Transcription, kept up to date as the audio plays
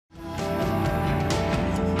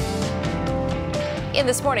In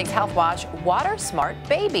this morning's Health Watch, Water Smart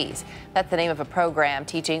Babies. That's the name of a program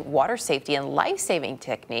teaching water safety and life-saving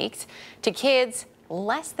techniques to kids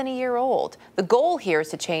less than a year old. The goal here is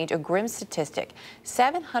to change a grim statistic.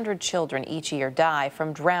 700 children each year die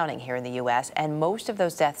from drowning here in the U.S., and most of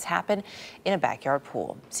those deaths happen in a backyard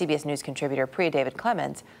pool. CBS News contributor Priya David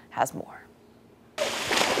Clemens has more.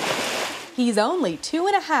 He's only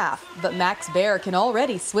 2½, but Max Bear can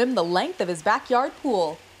already swim the length of his backyard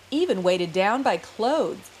pool, even weighted down by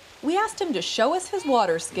clothes. We asked him to show us his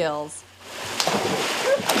water skills.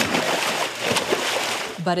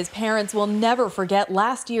 But his parents will never forget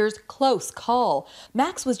last year's close call.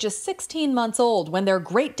 Max was just 16 months old when their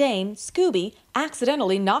Great Dane, Scooby,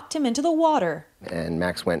 accidentally knocked him into the water. And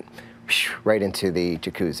Max went right into the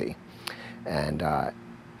jacuzzi. And I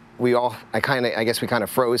guess we kind of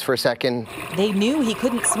froze for a second. They knew he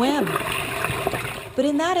couldn't swim. But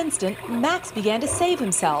in that instant, Max began to save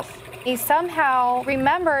himself. He somehow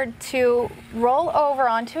remembered to roll over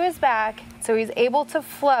onto his back so he's able to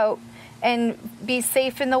float and be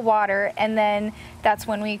safe in the water, and then that's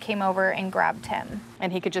when we came over and grabbed him.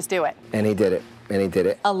 And he could just do it. And he did it. And he did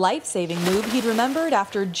it. A life-saving move he'd remembered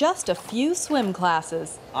after just a few swim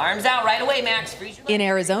classes. Arms out right away, Max. In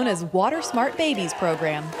Arizona's Water Smart Babies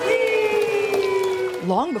program.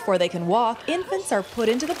 Long before they can walk, infants are put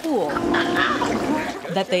into the pool.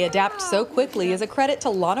 That they adapt so quickly is a credit to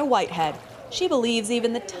Lana Whitehead. She believes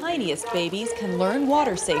even the tiniest babies can learn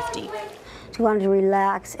water safety. We want them to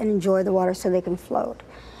relax and enjoy the water so they can float.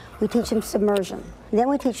 We teach them submersion. Then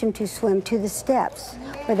we teach them to swim to the steps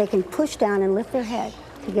where they can push down and lift their head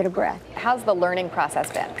to get a breath. How's the learning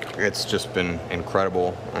process been? It's just been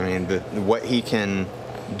incredible. I mean, what he can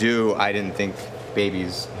do, I didn't think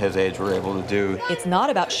babies his age were able to do. It's not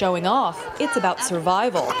about showing off, it's about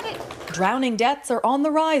survival. Drowning deaths are on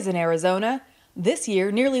the rise in Arizona. This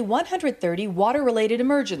year, nearly 130 water-related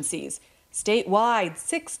emergencies. Statewide,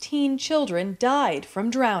 16 children died from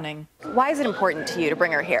drowning. Why is it important to you to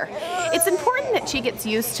bring her here? It's important that she gets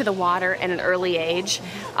used to the water at an early age.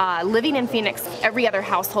 Living in Phoenix, every other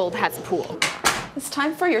household has a pool. It's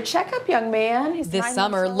time for your checkup, young man. This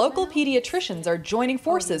summer, local pediatricians are joining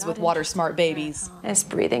forces with Water Smart Babies. His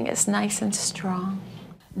breathing is nice and strong.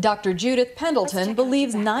 Dr. Judith Pendleton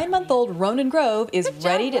believes 9-month-old Ronan Grove is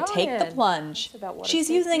ready to take the plunge. She's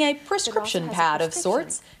using a prescription pad of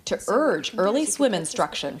sorts to urge early swim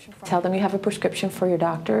instruction. Tell them you have a prescription for your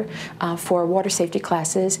doctor for water safety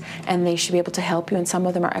classes, and they should be able to help you, and some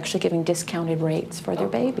of them are actually giving discounted rates for their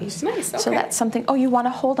babies. Nice, okay. So that's something, you want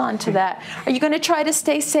to hold on to that. Are you going to try to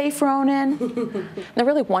stay safe, Ronan? The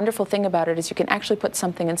really wonderful thing about it is you can actually put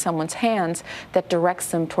something in someone's hands that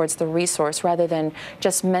directs them towards the resource rather than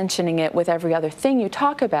just mentioning it with every other thing you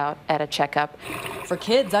talk about at a checkup. For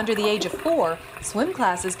kids under the age of 4, swim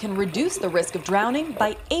classes can reduce the risk of drowning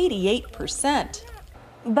by 88%.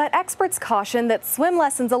 But experts caution that swim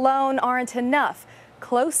lessons alone aren't enough.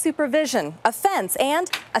 Close supervision, a fence,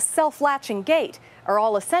 and a self-latching gate are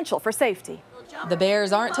all essential for safety. The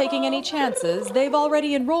Bears aren't taking any chances. They've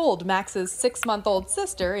already enrolled Max's 6-month-old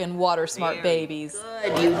sister in Water Smart Babies.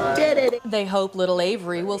 You did it. They hope little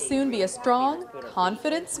Avery will soon be a strong,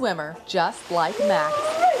 confident swimmer, just like Max.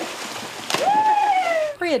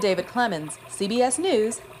 Priya David Clemens, CBS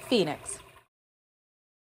News, Phoenix.